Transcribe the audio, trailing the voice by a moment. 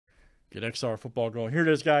Get XR football going. Here it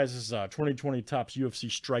is, guys. This is 2020 Topps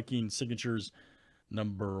UFC Striking Signatures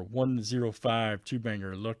number 105.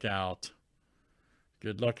 Two-banger. Look out.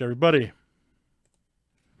 Good luck, everybody.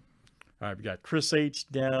 All right, we got Chris H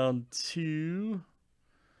down to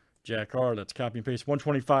Jack R. Let's copy and paste.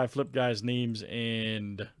 125. Flip guys' names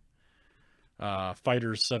and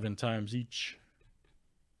fighters 7 times each.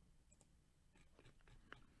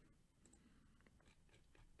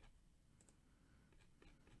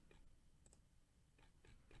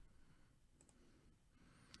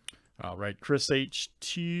 All right, Chris H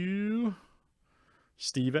to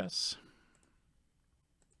Steve S.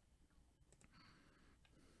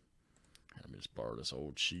 Let me just borrow this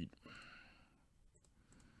old sheet.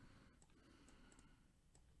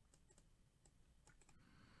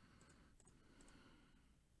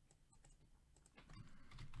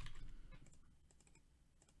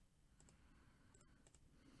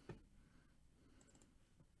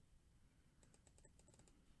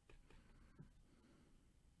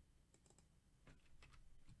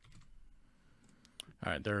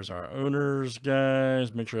 All right, there's our owners,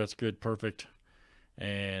 guys. Make sure that's good. Perfect.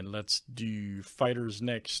 And let's do fighters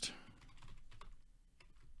next.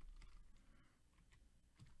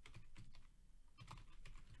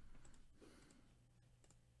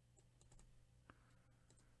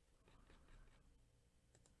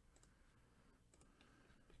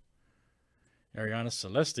 Ariana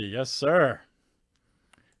Celeste, yes, sir.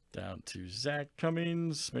 Down to Zach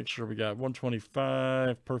Cummings. Make sure we got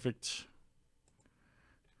 125. Perfect.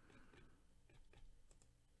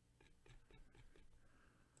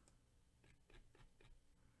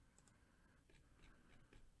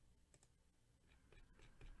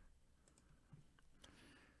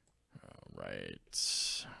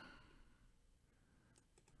 Right.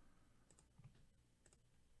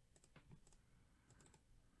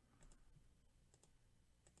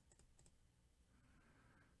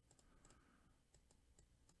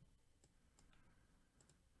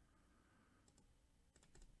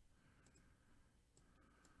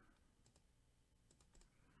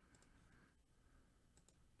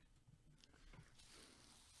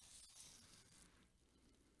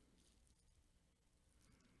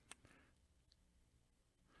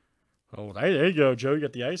 Oh, there you go, Joe. You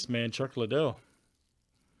got the Iceman, Chuck Liddell.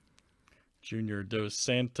 Junior Dos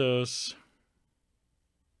Santos.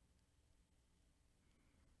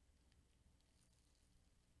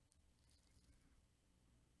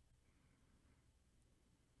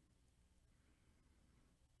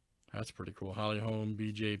 That's pretty cool. Holly Holm,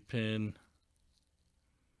 BJ Penn.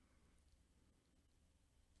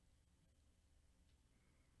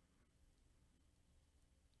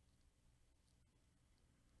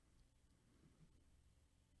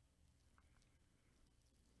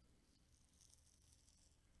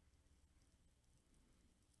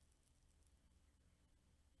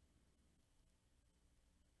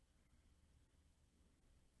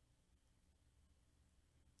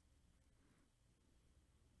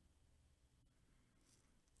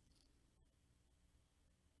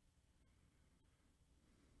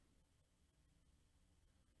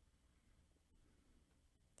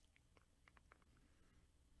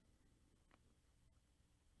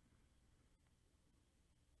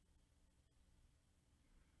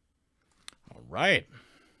 All right.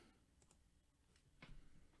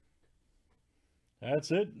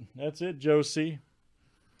 That's it. That's it, Josie.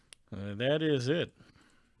 That is it.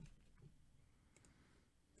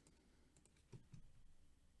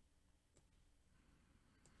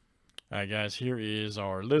 All right, guys, here is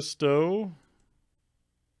our listo.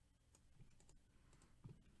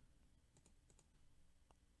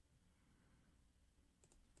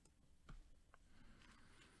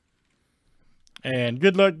 And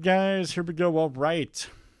good luck, guys. Here we go. All right.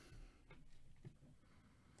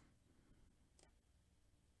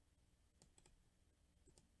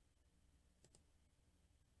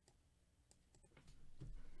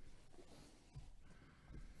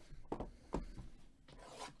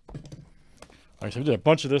 All right, so we did a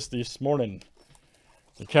bunch of this morning.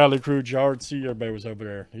 The Cali crew, Jard C, everybody was over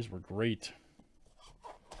there. These were great.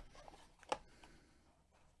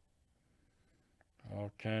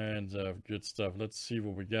 All kinds of good stuff. Let's see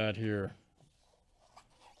what we got here.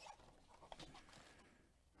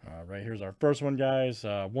 All right, here's our first one, guys.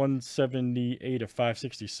 178 of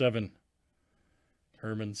 567.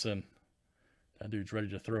 Hermanson. That dude's ready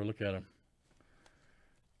to throw. Look at him.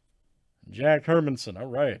 Jack Hermanson. All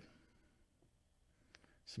right.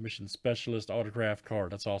 Submission specialist autograph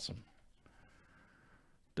card. That's awesome.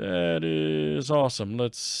 That is awesome.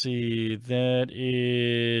 Let's see. That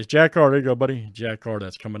is Jack R. There you go, buddy. Jack R.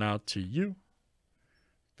 That's coming out to you.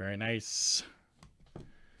 Very nice.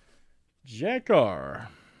 Jackar.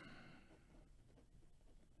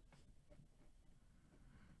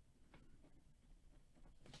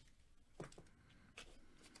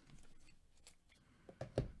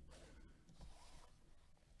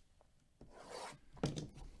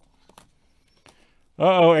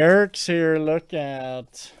 Uh-oh, Eric's here. Look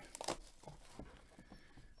out.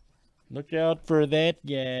 Look out for that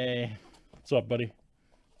guy. What's up, buddy?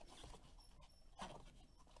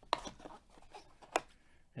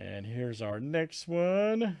 And here's our next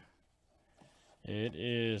one. It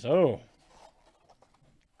is, oh,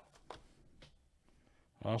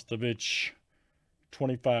 Ostovich,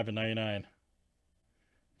 25/99.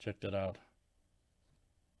 Check that out.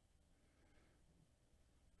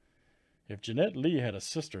 If Jeanette Lee had a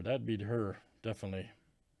sister, that'd be her, definitely.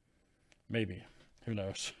 Maybe. Who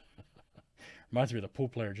knows? Reminds me of the pool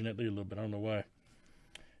player, Jeanette Lee, a little bit. I don't know why.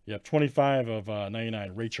 Yep,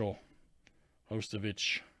 25/99. Rachel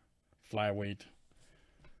Ostovich, flyweight.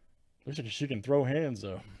 Looks like she can throw hands,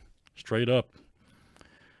 though. Straight up.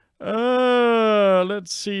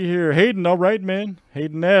 Let's see here. Hayden, all right, man.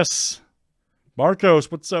 Hayden S. Marcos,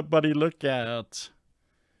 what's up, buddy? Look out.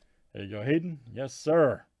 There you go, Hayden. Yes,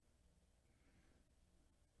 sir.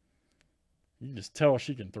 You can just tell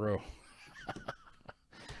she can throw.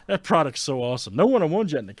 That product's so awesome. No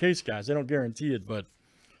one-on-ones yet in the case, guys. They don't guarantee it, but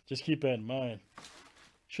just keep that in mind.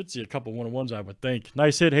 Should see a couple one-on-ones, I would think.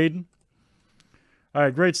 Nice hit, Hayden. All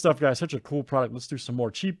right, great stuff, guys. Such a cool product. Let's do some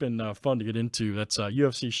more. Cheap and fun to get into. That's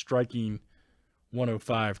UFC Striking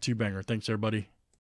 105 two-banger. Thanks, everybody.